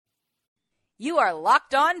You are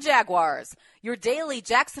Locked On Jaguars, your daily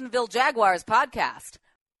Jacksonville Jaguars podcast.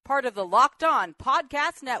 Part of the Locked On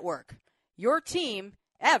Podcast Network. Your team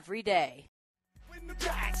every day. When the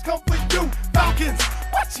Jags come for you, Falcons,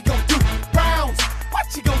 what you gonna do? Browns,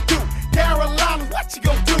 what you gonna do? Carolina, what you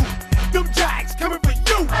gonna do? Them Jags coming for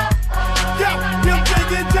you. Yeah, them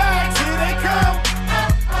big Jags, here they come.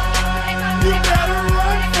 You better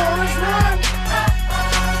run, Forrest, run.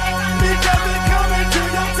 Because they're coming to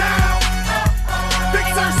your town. Big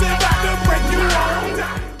Cersei about to break you all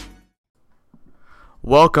down.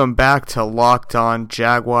 Welcome back to Locked On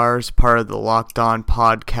Jaguars, part of the Locked On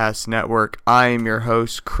Podcast Network. I am your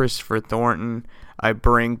host, Christopher Thornton. I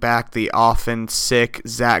bring back the often sick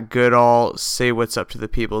Zach Goodall. Say what's up to the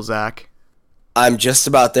people, Zach. I'm just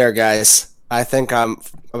about there, guys. I think I'm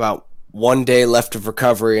about 1 day left of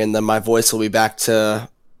recovery, and then my voice will be back to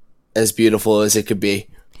as beautiful as it could be.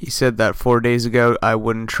 He said that 4 days ago. I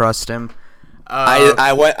wouldn't trust him.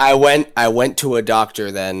 I went to a doctor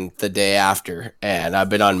then the day after, and I've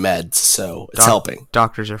been on meds, so it's helping.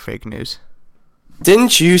 Doctors are fake news.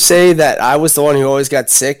 Didn't you say that I was the one who always got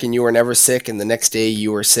sick, and you were never sick, and the next day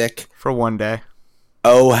you were sick? For 1 day.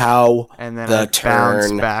 Oh, how and then the I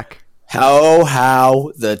turn back. How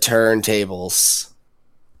the turntables.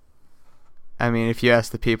 I mean, if you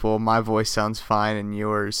ask the people, my voice sounds fine, and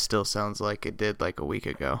yours still sounds like it did like a week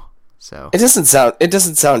ago. So It doesn't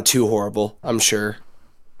sound too horrible, I'm sure.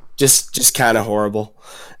 Just kind of horrible.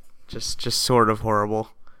 just sort of horrible.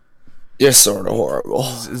 Just sort of horrible.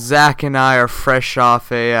 Zach and I are fresh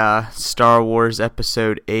off a Star Wars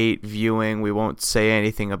Episode 8 viewing. We won't say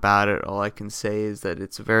anything about it. All I can say is that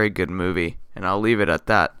it's a very good movie, and I'll leave it at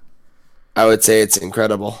that. I would say it's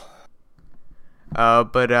incredible.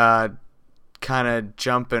 But kind of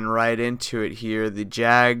jumping right into it here, the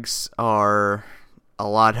Jags are a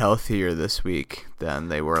lot healthier this week than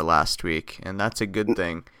they were last week, and that's a good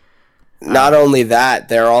thing. Not only that,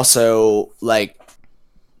 they're also like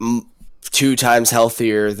 2 times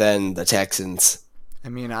healthier than the Texans. I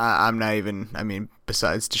mean, I'm not even. I mean,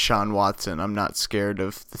 besides Deshaun Watson, I'm not scared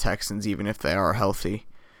of the Texans, even if they are healthy.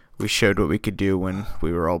 We showed what we could do when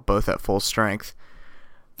we were all both at full strength.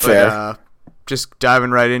 Fair. But just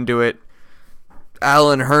diving right into it,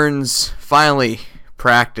 Allen Hurns finally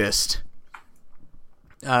practiced.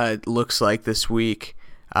 It looks like this week.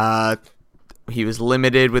 He was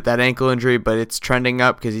limited with that ankle injury, but it's trending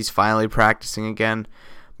up because he's finally practicing again.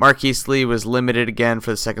 Marquise Lee was limited again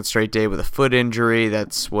for the second straight day with a foot injury.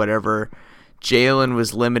 That's whatever. Jalen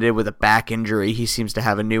was limited with a back injury. He seems to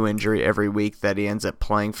have a new injury every week that he ends up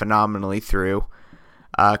playing phenomenally through.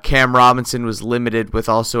 Cam Robinson was limited with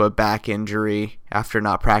also a back injury after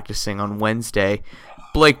not practicing on Wednesday.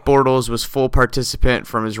 Blake Bortles was full participant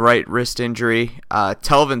from his right wrist injury.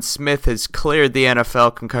 Telvin Smith has cleared the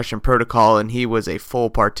NFL concussion protocol, and he was a full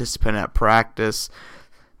participant at practice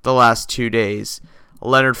the last 2 days.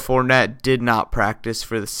 Leonard Fournette did not practice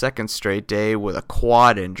for the second straight day with a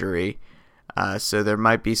quad injury, so there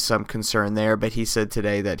might be some concern there, but he said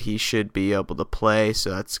today that he should be able to play, so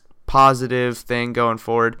that's a positive thing going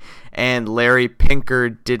forward. And Larry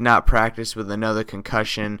Pinkard did not practice with another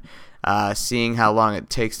concussion. Seeing how long it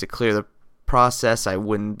takes to clear the process, I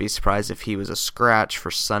wouldn't be surprised if he was a scratch for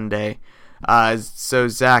Sunday. So,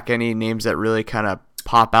 Zach, any names that really kind of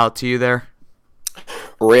pop out to you there?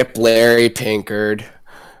 Rip Larry Pinkard.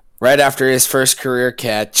 Right after his first career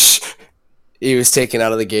catch, he was taken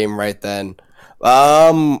out of the game right then.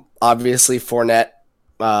 Obviously, Fournette,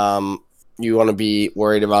 you want to be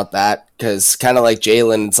worried about that because kind of like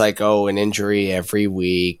Jalen, it's like, an injury every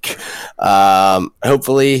week.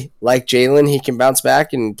 Hopefully, like Jalen, he can bounce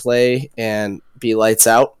back and play and be lights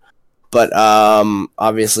out. But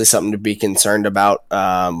obviously, something to be concerned about.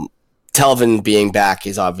 Telvin being back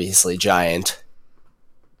is obviously giant.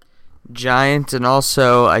 And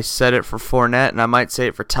also I said it for Fournette, and I might say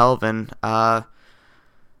it for Telvin. I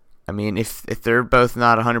mean, if they're both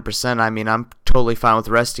not 100%, I mean, I'm totally fine with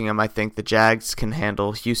resting them. I think the Jags can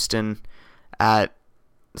handle Houston at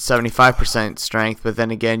 75% strength, but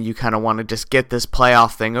then again, you kind of want to just get this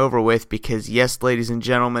playoff thing over with because, yes, ladies and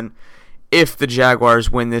gentlemen, if the Jaguars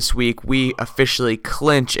win this week, we officially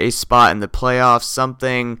clinch a spot in the playoffs,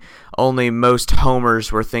 something only most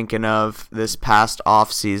homers were thinking of this past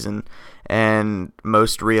offseason, and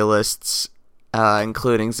most realists,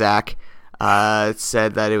 including Zach,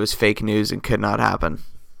 said that it was fake news and could not happen.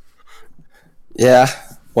 Yeah,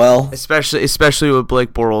 well, especially with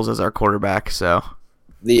Blake Bortles as our quarterback, so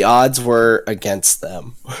the odds were against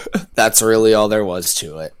them. That's really all there was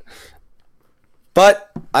to it.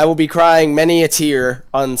 But I will be crying many a tear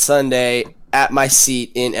on Sunday at my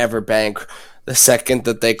seat in Everbank, The second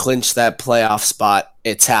that they clinch that playoff spot,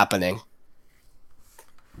 it's happening.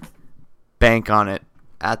 Bank on it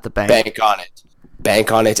at the bank. Bank on it.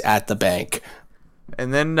 Bank on it at the bank.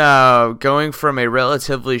 And then going from a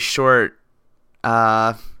relatively short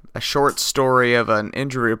story of an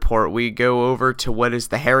injury report, we go over to what is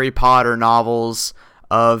the Harry Potter novels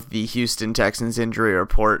of the Houston Texans injury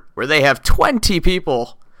report, where they have 20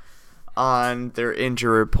 people on their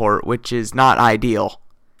injury report, which is not ideal.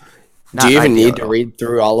 Do you even need to read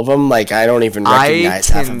through all of them? Like, I don't even recognize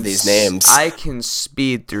half of these names. I can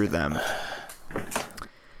speed through them.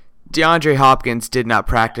 DeAndre Hopkins did not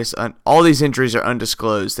practice. All these injuries are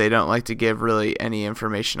undisclosed. They don't like to give really any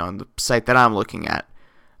information on the site that I'm looking at.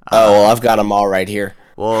 I've got them all right here.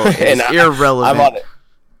 Well, it's irrelevant. I'm on it.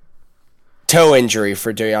 Toe injury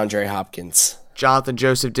for DeAndre Hopkins. Jonathan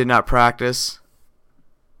Joseph did not practice.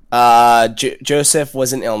 Joseph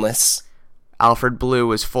was an illness. Alfred Blue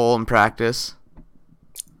was full in practice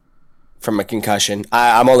from a concussion.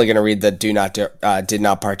 I'm only going to read the did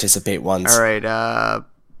not participate ones. All right.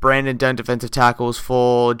 Brandon Dunn, defensive tackle, was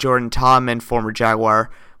full. Jordan Todman, former Jaguar,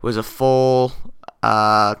 was a full.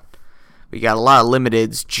 We got a lot of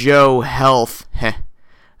limiteds. Joe Health.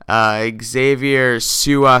 Xavier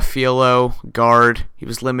Suafilo, guard. He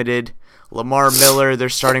was limited. Lamar Miller, their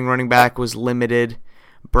starting running back, was limited.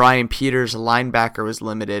 Brian Peters, linebacker, was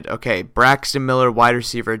limited. Okay, Braxton Miller, wide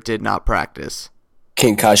receiver, did not practice.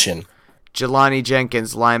 Concussion. Jelani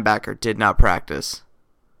Jenkins, linebacker, did not practice.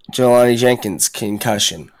 Jelani Jenkins,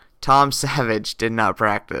 concussion. Tom Savage did not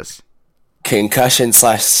practice.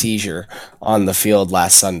 Concussion/seizure on the field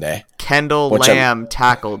last Sunday. Kendall Lamb,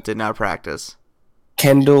 tackle, did not practice.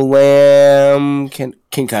 Kendall Lamb,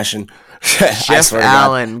 concussion. Jeff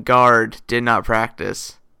Allen, guard, did not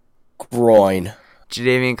practice. Groin.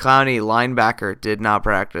 Jadeveon Clowney, linebacker, did not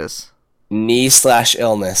practice.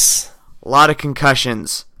 Knee/illness. A lot of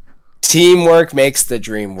concussions. Teamwork makes the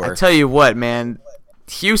dream work. I tell you what, man.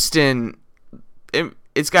 Houston,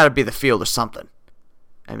 it's got to be the field or something.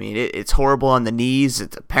 I mean, it's horrible on the knees.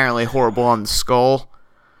 It's apparently horrible on the skull.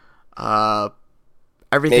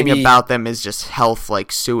 Everything about them is just health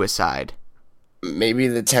like suicide. Maybe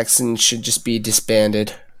the Texans should just be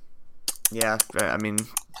disbanded. Yeah, I mean,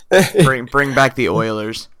 bring back the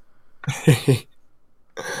Oilers.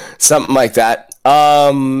 Something like that.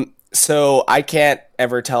 So I can't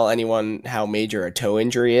ever tell anyone how major a toe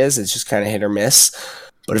injury is. It's just kind of hit or miss.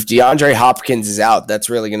 But if DeAndre Hopkins is out, that's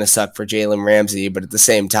really going to suck for Jalen Ramsey. But at the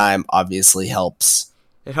same time, obviously helps.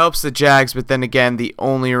 It helps the Jags, but then again, the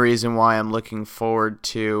only reason why I'm looking forward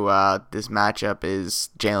to this matchup is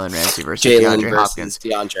Jalen Ramsey versus DeAndre Hopkins.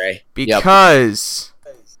 DeAndre. Because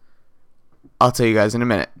I'll tell you guys in a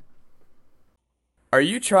minute. Are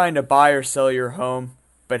you trying to buy or sell your home,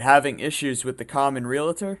 but having issues with the common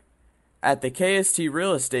realtor? At the KST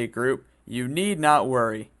Real Estate Group, you need not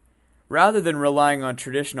worry. Rather than relying on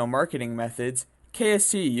traditional marketing methods,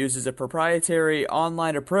 KST uses a proprietary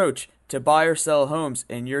online approach to buy or sell homes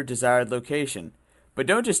in your desired location. But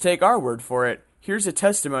don't just take our word for it. Here's a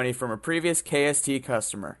testimony from a previous KST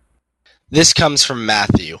customer. This comes from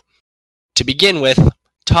Matthew. To begin with,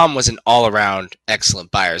 Tom was an all-around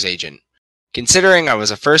excellent buyer's agent. Considering I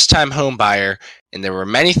was a first-time home buyer and there were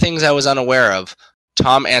many things I was unaware of,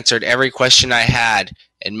 Tom answered every question I had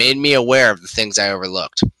and made me aware of the things I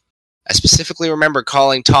overlooked. I specifically remember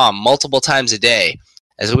calling Tom multiple times a day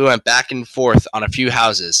as we went back and forth on a few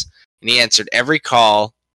houses, and he answered every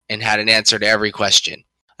call and had an answer to every question.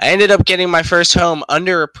 I ended up getting my first home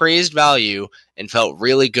under appraised value and felt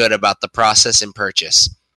really good about the process and purchase.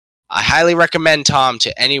 I highly recommend Tom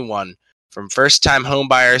to anyone from first-time home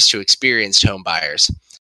buyers to experienced home buyers.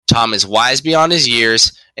 Tom is wise beyond his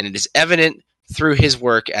years, and it is evident through his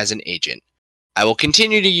work as an agent. I will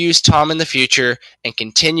continue to use Tom in the future and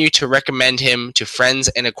continue to recommend him to friends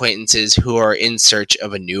and acquaintances who are in search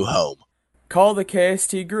of a new home. Call the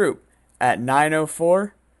KST Group at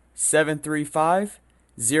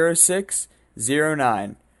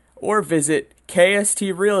 904-735-0609 or visit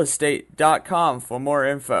kstrealestate.com for more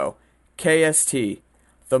info. KST,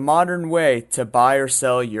 the modern way to buy or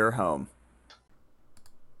sell your home.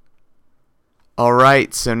 All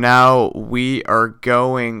right, so now we are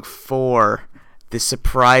going for the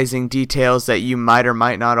surprising details that you might or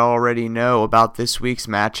might not already know about this week's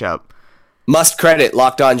matchup. Must credit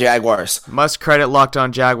Locked On Jaguars. Must credit Locked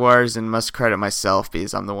On Jaguars and must credit myself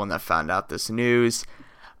because I'm the one that found out this news.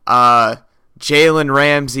 Jalen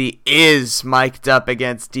Ramsey is mic'd up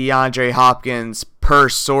against DeAndre Hopkins per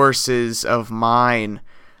sources of mine.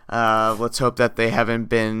 Let's hope that they haven't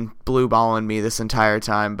been blue balling me this entire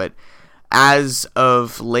time, but as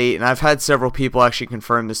of late, and I've had several people actually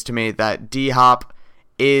confirm this to me, that D-Hop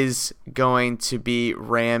is going to be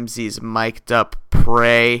Ramsey's mic'd up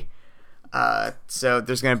prey. So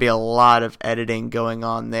there's going to be a lot of editing going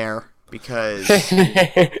on there because,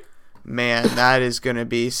 man, that is going to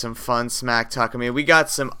be some fun smack talk. I mean, we got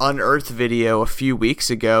some Unearthed video a few weeks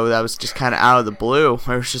ago that was just kind of out of the blue.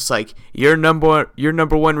 Where it was just like, your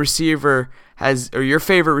number one receiver or your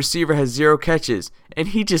favorite receiver has 0 catches, and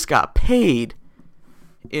he just got paid,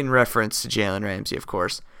 in reference to Jalen Ramsey, of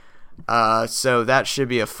course. So that should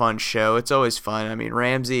be a fun show. It's always fun. I mean,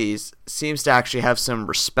 Ramsey seems to actually have some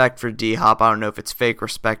respect for D-Hop. I don't know if it's fake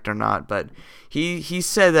respect or not, but he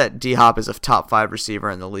said that D-Hop is a top 5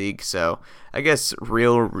 receiver in the league. So I guess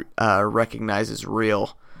real recognizes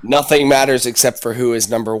real. Nothing matters except for who is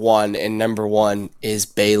number 1, and number 1 is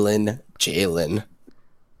Jalen.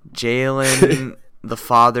 Jalen, the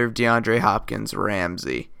father of DeAndre Hopkins,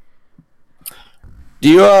 Ramsey. Do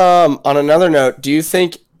you, on another note, do you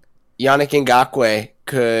think Yannick Ngakoue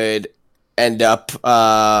could end up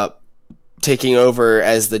taking over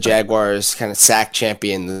as the Jaguars' kind of sack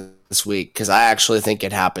champion this week? Because I actually think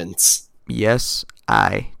it happens. Yes,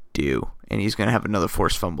 I do. And he's going to have another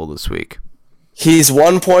forced fumble this week. He's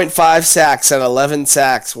 1.5 sacks at 11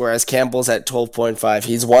 sacks, whereas Campbell's at 12.5.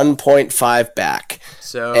 He's 1.5 back.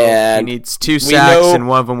 So and he needs 2 sacks, and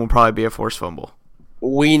one of them will probably be a forced fumble.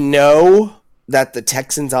 We know that the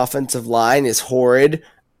Texans' offensive line is horrid.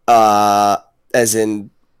 As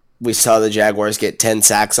in, we saw the Jaguars get 10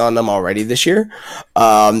 sacks on them already this year.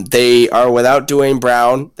 They are without Dwayne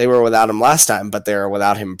Brown. They were without him last time, but they're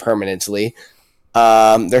without him permanently.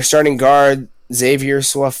 Their starting guard, Xavier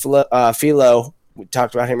Su'a-Filo, we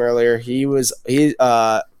talked about him earlier. He was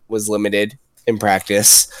limited in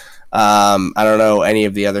practice. I don't know any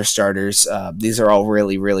of the other starters. These are all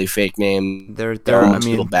really, really fake names. They're a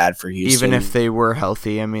little bad for Houston. Even if they were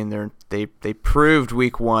healthy, I mean, they proved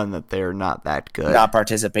week 1 that they're not that good. Not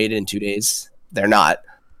participated in 2 days. They're not.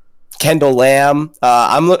 Kendall Lamb.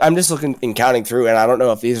 I'm just looking and counting through, and I don't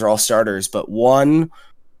know if these are all starters, but 1,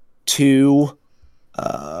 2.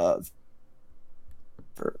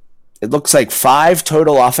 It looks like 5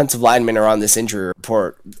 total offensive linemen are on this injury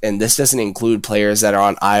report, and this doesn't include players that are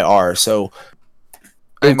on IR. So,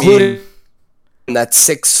 including that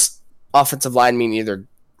 6 offensive linemen either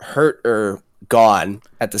hurt or gone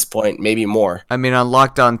at this point, maybe more. I mean, on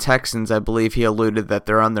Locked On Texans, I believe he alluded that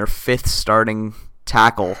they're on their 5th starting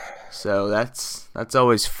tackle. So that's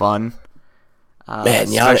always fun. Man,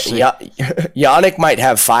 Yannick might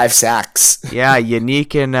have 5 sacks. Yeah,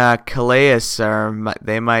 Yannick and Calais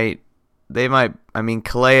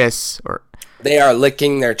they are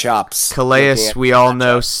licking their chops. Calais, we all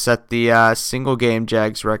know, set the single game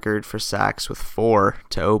Jags record for sacks with 4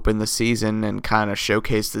 to open the season and kind of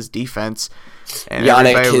showcase this defense. And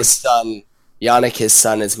Yannick, his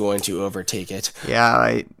son, is going to overtake it.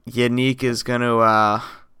 Yeah, Yannick is going to.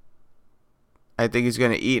 I think he's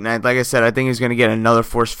going to eat, and like I said, I think he's going to get another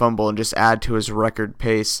forced fumble and just add to his record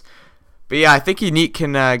pace. But yeah, I think Yannick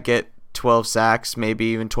can get 12 sacks, maybe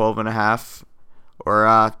even 12 and a half, or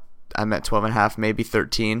I meant 12 and a half, maybe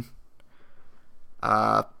 13.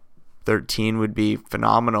 13 would be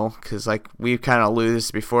phenomenal because, like, we've kind of alluded this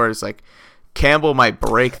before. It's like Campbell might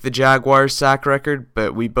break the Jaguars sack record,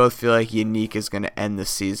 but we both feel like Yannick is going to end the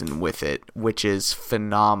season with it, which is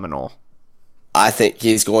phenomenal. I think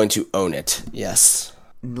he's going to own it, yes.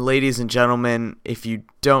 Ladies and gentlemen, if you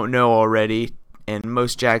don't know already, and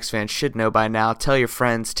most Jags fans should know by now, tell your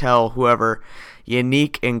friends, tell whoever,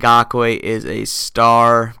 Yannick Ngakoue is a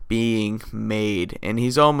star being made. And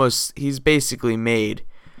he's basically made.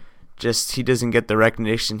 Just he doesn't get the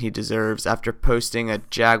recognition he deserves. After posting a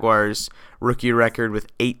Jaguars rookie record with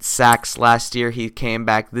 8 sacks last year, he came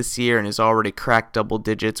back this year and has already cracked double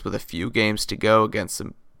digits with a few games to go against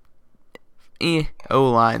some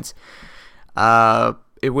O-lines.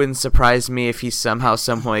 It wouldn't surprise me if he somehow,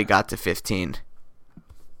 someway got to 15.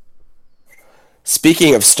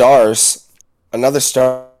 Speaking of stars, another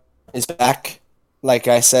star is back. Like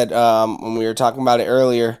I said when we were talking about it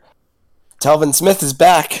earlier, Telvin Smith is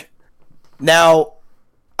back. Now,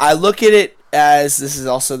 I look at it as this is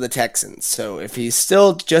also the Texans. So if he's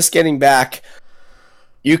still just getting back,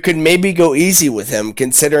 you could maybe go easy with him,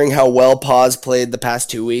 considering how well Paz played the past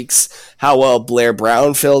 2 weeks, how well Blair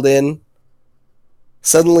Brown filled in.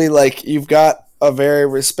 Suddenly, like, you've got a very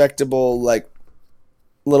respectable, like,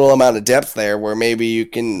 little amount of depth there where maybe you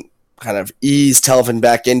can kind of ease Telvin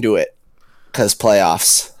back into it because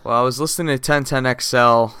playoffs. Well, I was listening to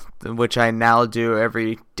 1010XL, which I now do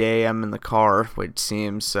every day I'm in the car, which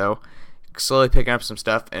seems so. slowly picking up some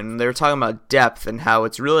stuff, and they were talking about depth and how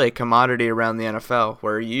it's really a commodity around the NFL,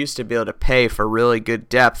 where you used to be able to pay for really good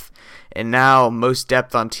depth, and now most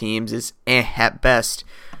depth on teams is at best,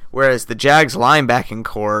 whereas the Jags linebacking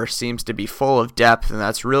core seems to be full of depth, and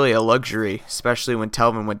that's really a luxury, especially when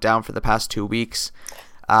Telvin went down for the past 2 weeks.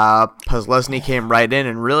 Posluszny came right in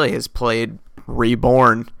and really has played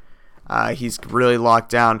reborn. He's really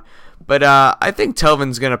locked down. But I think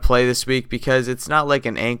Telvin's going to play this week because it's not like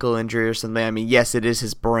an ankle injury or something. I mean, yes, it is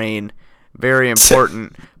his brain. Very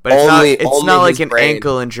important. But it's not like an brain.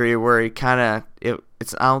 Ankle injury where he kind of...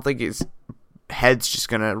 I don't think his head's just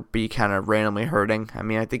going to be kind of randomly hurting. I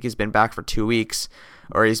mean, I think he's been back for 2 weeks,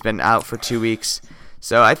 or he's been out for 2 weeks.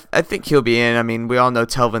 So I think he'll be in. I mean, we all know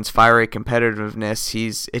Telvin's fiery competitiveness.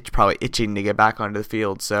 He's probably itching to get back onto the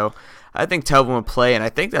field. So I think Telvin will play, and I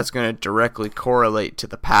think that's going to directly correlate to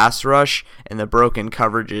the pass rush and the broken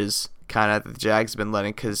coverages kind of the Jags have been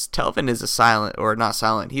letting, because Telvin is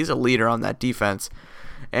he's a leader on that defense.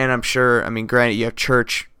 And I'm sure, I mean, granted, you have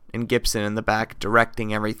Church and Gibson in the back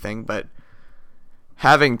directing everything, but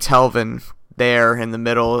having Telvin there in the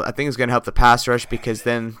middle, I think is going to help the pass rush, because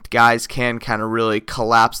then guys can kind of really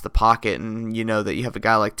collapse the pocket, and you know that you have a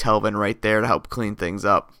guy like Telvin right there to help clean things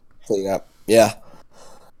up.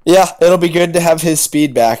 Yeah, it'll be good to have his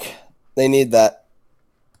speed back. They need that.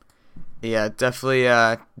 Yeah, definitely.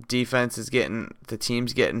 Defense is the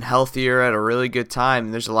team's getting healthier at a really good time.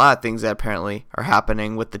 And there's a lot of things that apparently are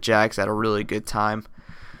happening with the Jags at a really good time.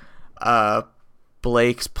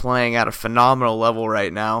 Blake's playing at a phenomenal level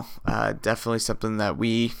right now. Definitely something that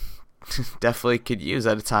we definitely could use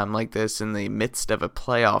at a time like this in the midst of a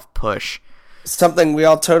playoff push. Something we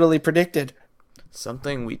all totally predicted.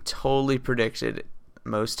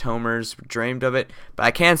 Most homers dreamed of it. But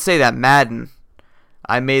I can't say that Madden.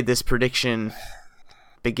 I made this prediction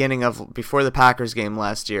before the Packers game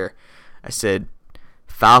last year. I said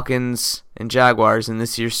Falcons and Jaguars in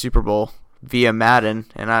this year's Super Bowl via Madden,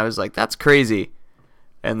 and I was like, that's crazy.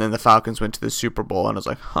 And then the Falcons went to the Super Bowl, and I was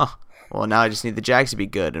like, well, now I just need the Jags to be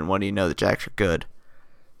good, and what do you know, the Jags are good.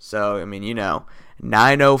 So, I mean,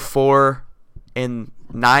 9-4 and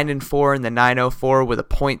 9-4 in the 9-4 with a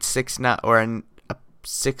 .69 or a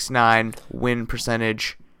 6.9 win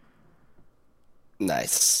percentage.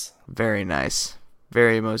 Nice. Very nice.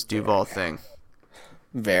 Very most Duval thing.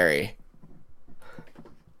 Very.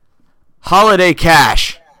 Holiday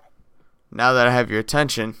cash. Now that I have your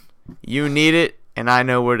attention, you need it, and I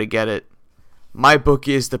know where to get it. MyBookie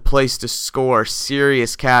is the place to score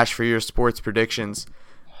serious cash for your sports predictions.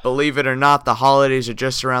 Believe it or not, the holidays are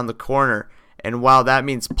just around the corner, and while that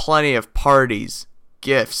means plenty of parties,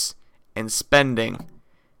 gifts, and spending,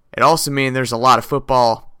 it also means there's a lot of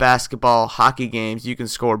football, basketball, hockey games you can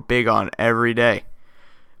score big on every day.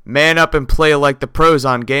 Man up and play like the pros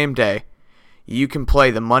on game day. You can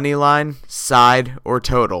play the money line, side, or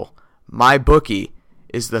total. MyBookie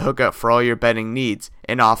is the hookup for all your betting needs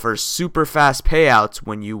and offers super fast payouts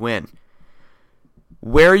when you win.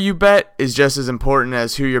 Where you bet is just as important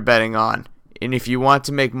as who you're betting on. And if you want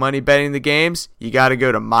to make money betting the games, you got to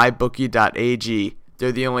go to mybookie.ag.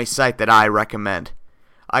 They're the only site that I recommend.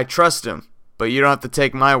 I trust them, but you don't have to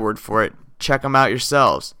take my word for it. Check them out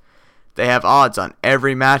yourselves. They have odds on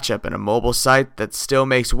every matchup and a mobile site that still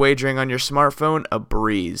makes wagering on your smartphone a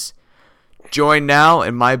breeze. Join now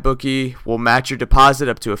and MyBookie will match your deposit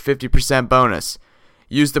up to a 50% bonus.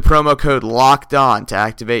 Use the promo code LOCKEDON to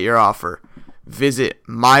activate your offer. Visit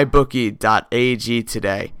mybookie.ag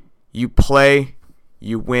today. You play,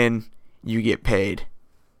 you win, you get paid.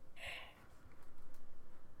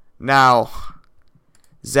 Now,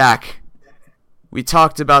 Zach, we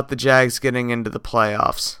talked about the Jags getting into the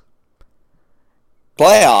playoffs.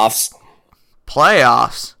 Playoffs?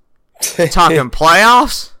 Talking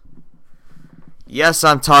playoffs? Yes,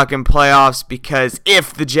 I'm talking playoffs, because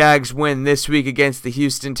if the Jags win this week against the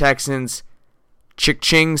Houston Texans,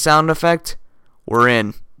 chick-ching sound effect, we're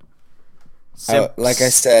in. Like I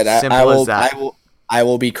said, I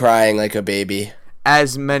will be crying like a baby.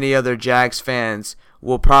 As many other Jags fans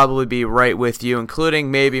will probably be right with you, including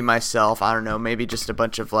maybe myself. I don't know, maybe just a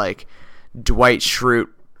bunch of like Dwight Schrute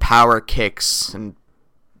power kicks and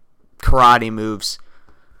karate moves.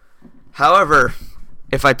 However,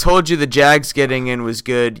 if I told you the Jags getting in was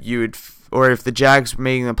good, or if the Jags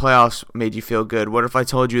making the playoffs made you feel good, what if I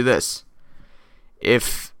told you this?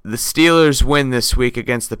 If the Steelers win this week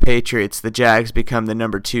against the Patriots, the Jags become the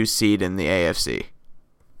number 2 seed in the AFC.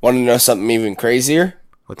 Want to know something even crazier?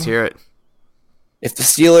 Let's hear it. If the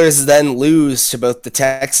Steelers then lose to both the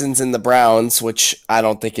Texans and the Browns, which I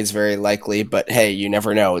don't think is very likely, but hey, you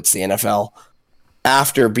never know. It's the NFL.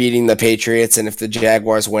 after beating the Patriots, and if the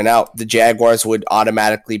Jaguars went out, the Jaguars would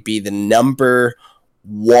automatically be the number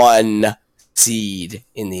 1 seed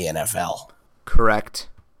in the NFL. Correct.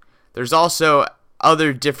 There's also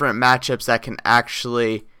other different matchups that can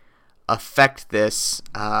actually affect this.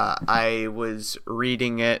 I was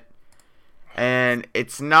reading it, and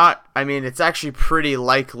it's actually pretty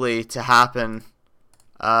likely to happen,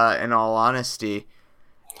 in all honesty.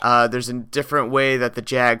 There's a different way that the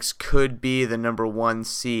Jags could be the number 1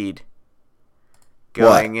 seed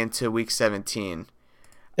going into Week 17.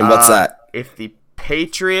 And what's that? If the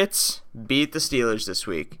Patriots beat the Steelers this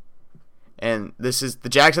week, and this is the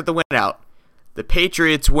Jags have to win out. The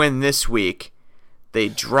Patriots win this week. They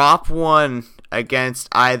drop one against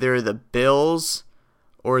either the Bills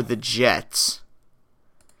or the Jets.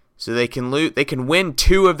 So they can win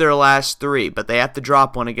 2 of their last 3, but they have to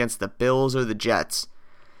drop one against the Bills or the Jets.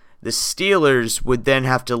 The Steelers would then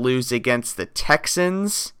have to lose against the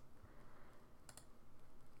Texans,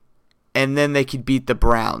 and then they could beat the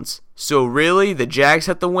Browns. So really, the Jags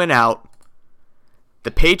have to win out.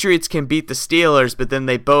 The Patriots can beat the Steelers, but then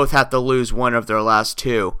they both have to lose one of their last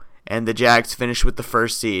 2. And the Jags finish with the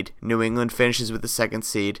 1st seed. New England finishes with the 2nd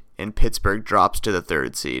seed, and Pittsburgh drops to the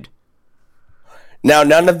 3rd seed. Now,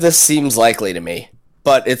 none of this seems likely to me,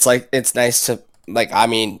 but it's nice to,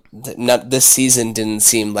 this season didn't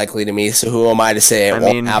seem likely to me, so who am I to say it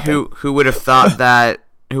won't happen? Who would have thought that?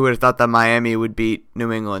 Who would have thought that Miami would beat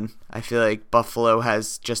New England? I feel like Buffalo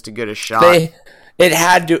has just as good a shot. It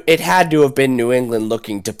had to have been New England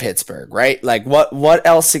looking to Pittsburgh, right? Like, what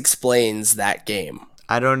else explains that game?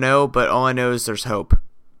 I don't know, but all I know is there's hope.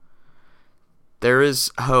 There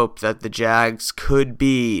is hope that the Jags could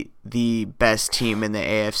be the best team in the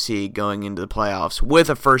AFC going into the playoffs with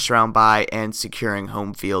a first-round bye and securing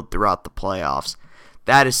home field throughout the playoffs.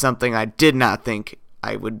 That is something I did not think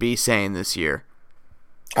I would be saying this year.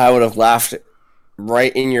 I would have laughed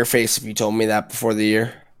right in your face if you told me that before the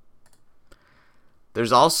year.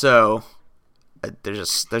 There's also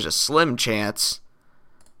there's a slim chance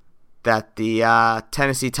that the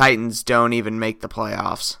Tennessee Titans don't even make the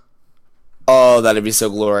playoffs. Oh, that'd be so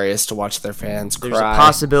glorious to watch their fans cry. There's a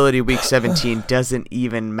possibility Week 17 doesn't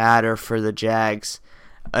even matter for the Jags,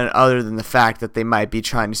 other than the fact that they might be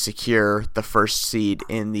trying to secure the 1st seed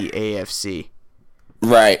in the AFC.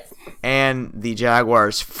 Right. And the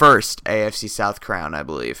Jaguars' first AFC South crown, I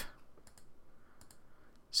believe.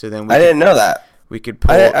 So then I didn't know that. We could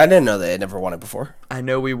pull. I didn't know they had never won it before. I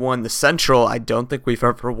know we won the Central. I don't think we've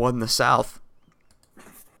ever won the South.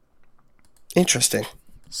 Interesting.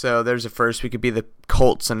 So there's a first. We could be the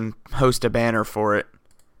Colts and host a banner for it.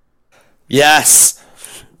 Yes.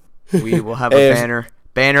 We will have a banner.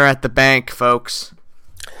 Banner at the bank, folks.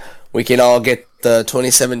 We can all get the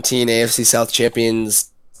 2017 AFC South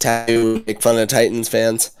champions tattoo, make fun of Titans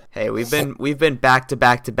fans. Hey, we've been back to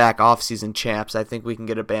back off-season champs. I think we can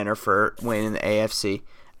get a banner for winning the AFC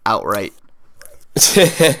outright.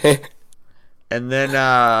 And then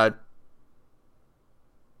the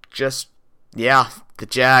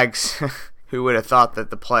Jags. Who would have thought that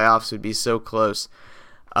the playoffs would be so close?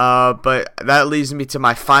 But that leads me to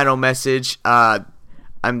my final message.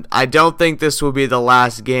 I don't think this will be the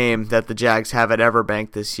last game that the Jags have at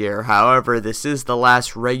Everbank this year. However, this is the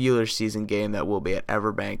last regular season game that will be at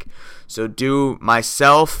Everbank. So do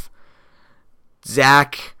myself,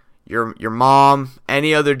 Zach, your mom,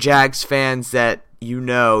 any other Jags fans that you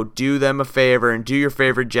know, do them a favor and do your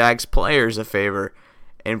favorite Jags players a favor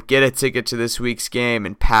and get a ticket to this week's game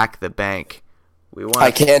and pack the bank.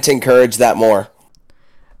 I can't encourage that more.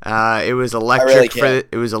 It was electric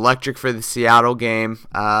for the Seattle game.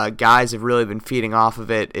 Guys have really been feeding off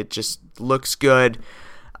of it. It just looks good.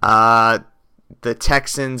 The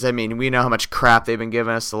Texans, we know how much crap they've been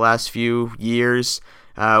giving us the last few years.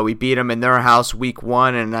 We beat them in their house week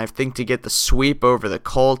 1, and I think to get the sweep over the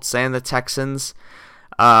Colts and the Texans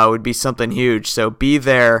would be something huge. So be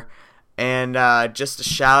there. And just a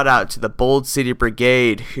shout out to the Bold City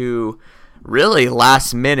Brigade, who really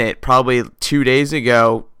last minute, probably 2 days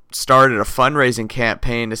ago, started a fundraising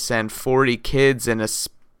campaign to send 40 kids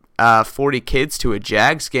to a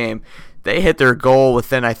Jags game. They hit their goal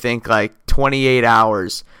within, I think, 28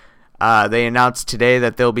 hours. They announced today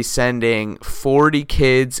that they'll be sending 40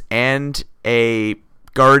 kids and a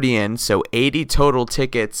guardian, so 80 total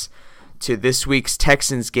tickets to this week's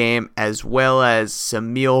Texans game, as well as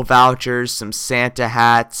some meal vouchers, some Santa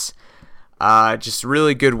hats. Just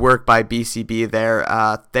really good work by BCB there.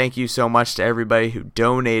 Thank you so much to everybody who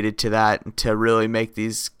donated to that and to really make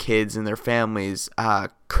these kids and their families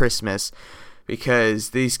Christmas.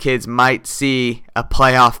 because these kids might see a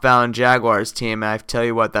playoff-bound Jaguars team, and I tell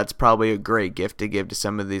you what, that's probably a great gift to give to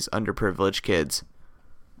some of these underprivileged kids.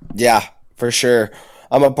 Yeah, for sure.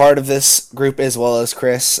 I'm a part of this group as well as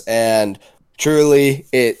Chris, and truly,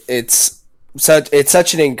 it's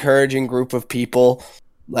such an encouraging group of people.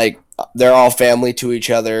 Like, they're all family to each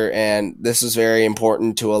other, and this is very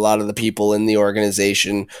important to a lot of the people in the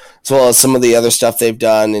organization, as well as some of the other stuff they've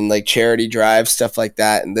done and like charity drives, stuff like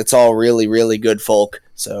that. And that's all really, really good folk.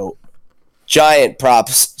 So giant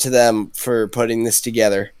props to them for putting this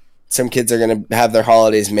together. Some kids are going to have their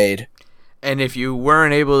holidays made. And if you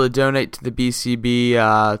weren't able to donate to the BCB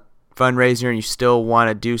fundraiser and you still want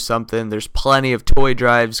to do something, there's plenty of toy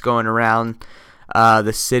drives going around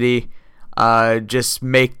the city. Just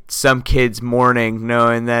make some kids mourning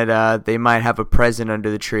knowing that they might have a present under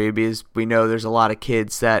the tree, because we know there's a lot of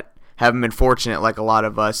kids that haven't been fortunate like a lot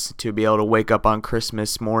of us to be able to wake up on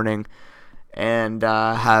Christmas morning and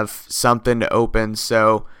have something to open.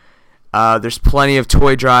 So there's plenty of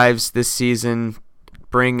toy drives this season.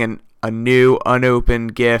 Bring a new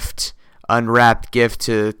unopened gift, unwrapped gift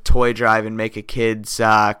to toy drive and make a kid's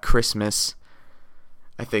Christmas.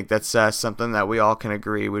 I think that's something that we all can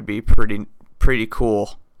agree would be pretty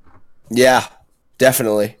cool. Yeah,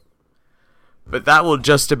 definitely. But that will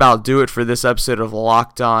just about do it for this episode of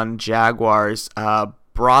Locked On Jaguars,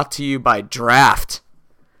 brought to you by Draft,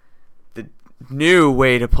 the new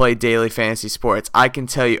way to play daily fantasy sports. I can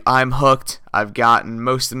tell you I'm hooked. I've gotten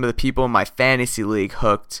most of the people in my fantasy league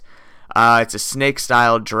hooked. It's a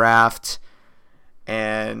snake-style draft.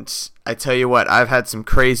 And I tell you what, I've had some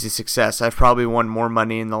crazy success. I've probably won more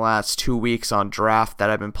money in the last 2 weeks on draft that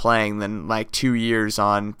I've been playing than like 2 years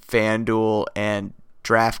on FanDuel and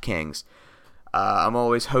DraftKings. I'm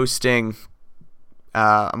always hosting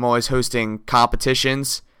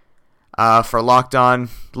competitions for Locked On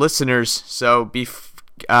listeners. So be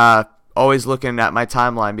always looking at my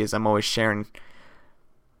timeline, because I'm always sharing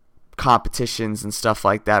competitions and stuff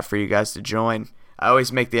like that for you guys to join. I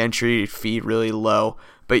always make the entry fee really low,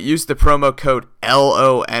 but use the promo code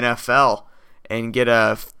LONFL and get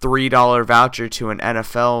a $3 voucher to an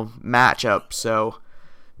NFL matchup. So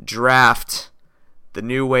Draft, the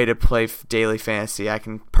new way to play daily fantasy. I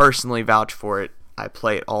can personally vouch for it. I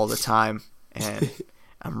play it all the time, and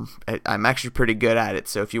I'm actually pretty good at it.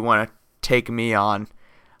 So if you want to take me on,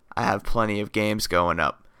 I have plenty of games going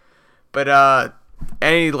up. But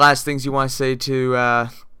any last things you want to say to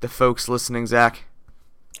the folks listening, Zach?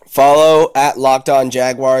 Follow at Locked On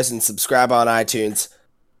Jaguars and subscribe on iTunes.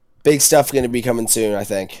 Big stuff going to be coming soon, I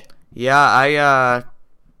think. Yeah, I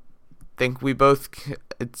think we both...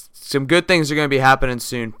 some good things are going to be happening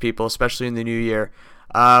soon, people, especially in the new year.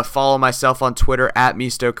 Follow myself on Twitter at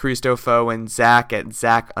Misto Cristofo and Zach at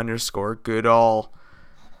Zach_Goodall.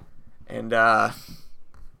 And I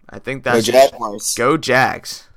think that's... Go Jaguars. Go Jags.